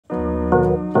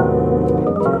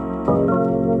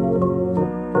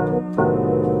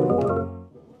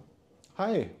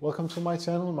Hi, welcome to my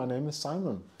channel. My name is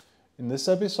Simon. In this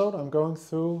episode I'm going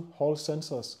through Hall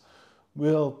sensors.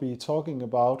 We'll be talking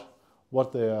about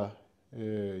what they are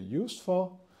used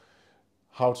for,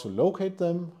 how to locate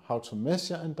them, how to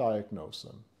measure and diagnose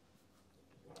them.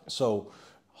 So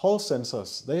Hall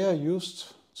sensors, they are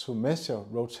used to measure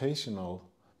rotational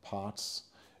parts.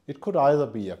 It could either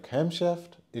be a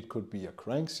camshaft, it could be a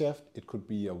crankshaft, it could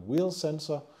be a wheel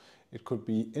sensor, it could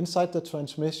be inside the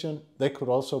transmission. They could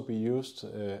also be used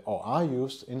or are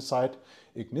used inside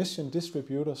ignition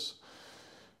distributors.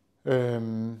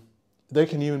 They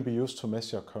can even be used to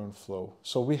measure current flow.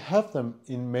 So we have them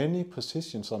in many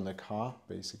positions on the car,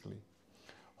 basically.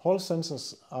 Hall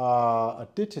sensors are a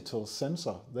digital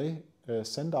sensor. They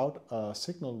send out a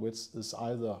signal which is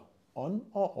either on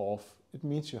or off. It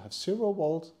means you have 0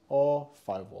 volt or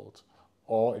 5 volt,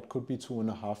 or it could be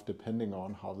 2.5 depending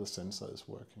on how the sensor is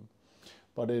working.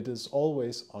 But it is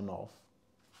always on off.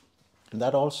 And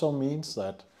that also means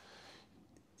that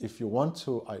if you want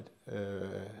to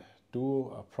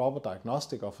do a proper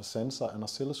diagnostic of a sensor, an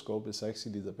oscilloscope is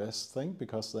actually the best thing,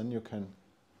 because then you can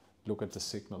look at the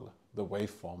signal, the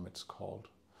waveform it's called.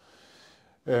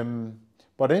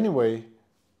 But anyway,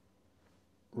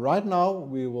 right now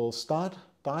we will start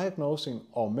diagnosing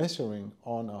or measuring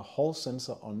on a Hall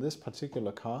sensor on this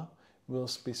particular car. We'll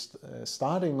be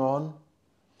starting on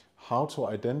how to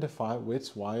identify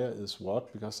which wire is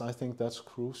what, because I think that's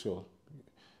crucial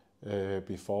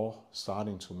before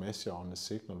starting to measure on the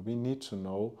signal. We need to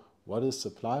know what is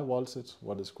supply voltage,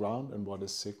 what is ground, and what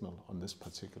is signal on this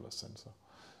particular sensor.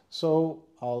 So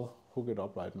I'll hook it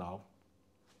up right now.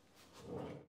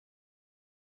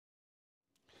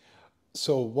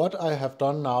 So what I have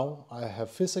done now, I have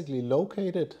physically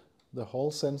located the Hall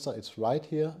sensor. It's right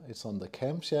here, it's on the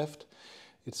camshaft.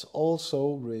 It's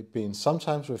also been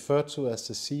sometimes referred to as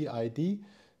the CID,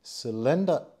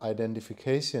 cylinder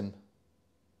identification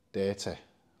data,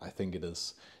 I think it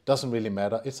is. Doesn't really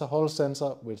matter. It's a Hall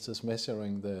sensor which is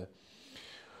measuring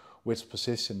which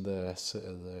position the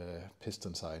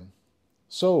pistons are in.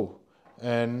 So,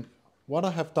 and what I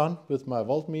have done with my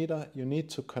voltmeter, you need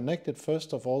to connect it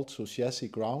first of all to chassis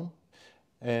ground,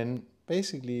 and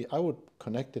basically I would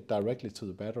connect it directly to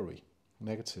the battery,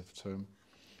 negative term.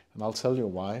 And I'll tell you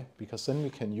why, because then we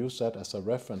can use that as a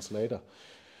reference later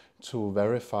to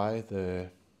verify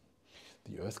the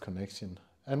earth connection.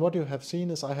 And what you have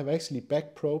seen is I have actually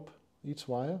back probe each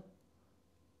wire.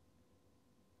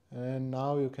 And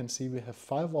now you can see we have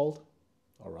 5 volt,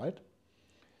 all right.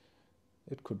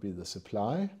 It could be the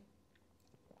supply.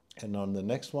 And on the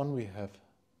next one we have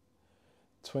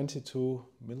 22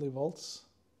 millivolts.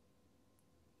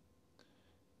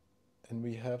 And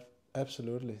we have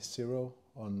absolutely 0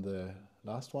 on the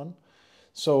last one.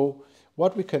 So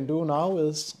what we can do now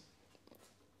is,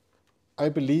 I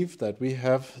believe that we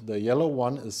have the yellow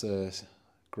one is a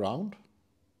ground.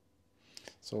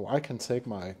 So I can take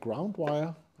my ground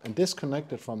wire and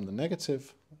disconnect it from the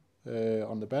negative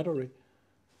on the battery.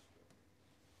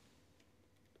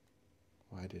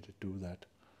 Why did it do that?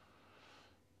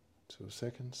 2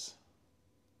 seconds.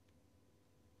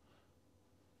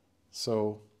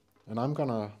 So, and I'm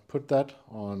gonna put that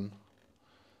on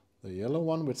the yellow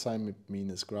one, which I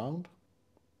mean is ground.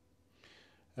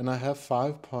 And I have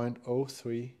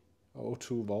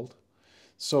 5.0302 volt.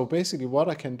 So basically what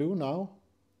I can do now,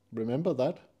 remember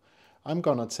that, I'm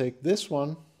gonna take this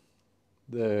one,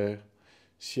 the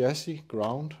chassis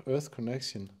ground earth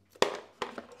connection,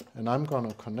 and I'm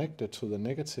gonna connect it to the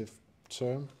negative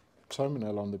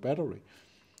terminal on the battery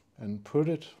and put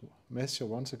it, measure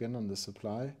once again on the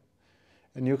supply.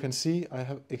 And you can see I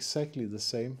have exactly the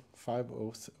same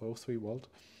 503 volt.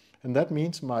 And that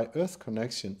means my earth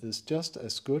connection is just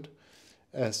as good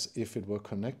as if it were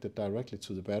connected directly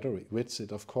to the battery, which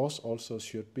it of course also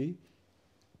should be.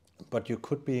 But you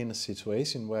could be in a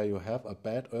situation where you have a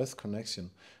bad earth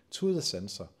connection to the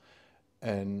sensor,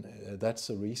 and that's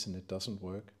the reason it doesn't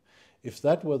work. If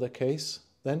that were the case,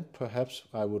 then perhaps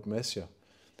I would measure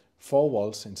 4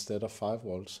 volts instead of 5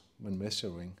 volts when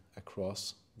measuring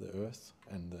across the earth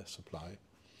and the supply.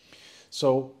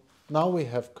 So now we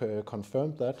have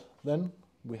confirmed that. Then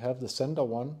we have the center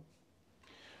one,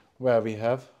 where we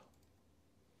have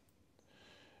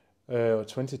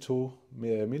 22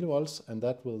 millivolts, and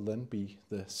that will then be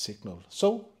the signal.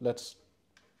 So let's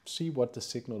see what the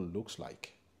signal looks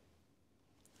like.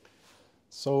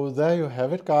 So there you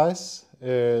have it, guys.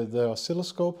 The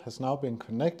oscilloscope has now been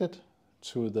connected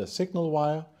to the signal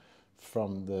wire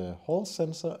from the Hall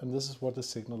sensor, and this is what the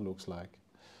signal looks like.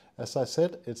 As I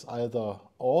said, it's either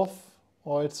off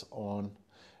or it's on.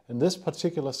 And this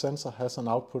particular sensor has an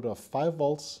output of 5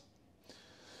 volts.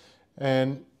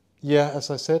 And Yeah, as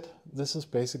I said, this is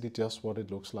basically just what it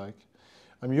looks like.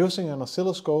 I'm using an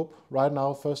oscilloscope right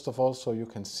now, first of all, so you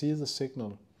can see the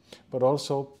signal, but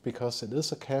also because it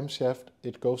is a camshaft,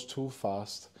 it goes too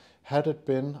fast. Had it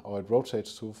been, or it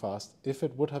rotates too fast, if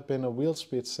it would have been a wheel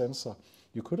speed sensor,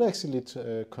 you could actually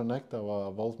connect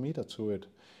our voltmeter to it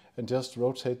and just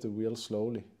rotate the wheel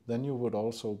slowly. Then you would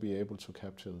also be able to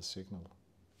capture the signal.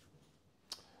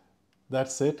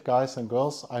 That's it, guys and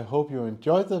girls. I hope you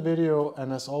enjoyed the video,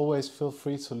 and as always, feel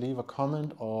free to leave a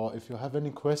comment, or if you have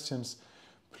any questions,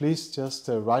 please just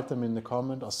write them in the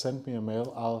comment or send me a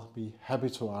mail. I'll be happy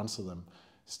to answer them.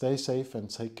 Stay safe and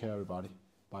take care, everybody.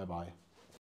 Bye bye.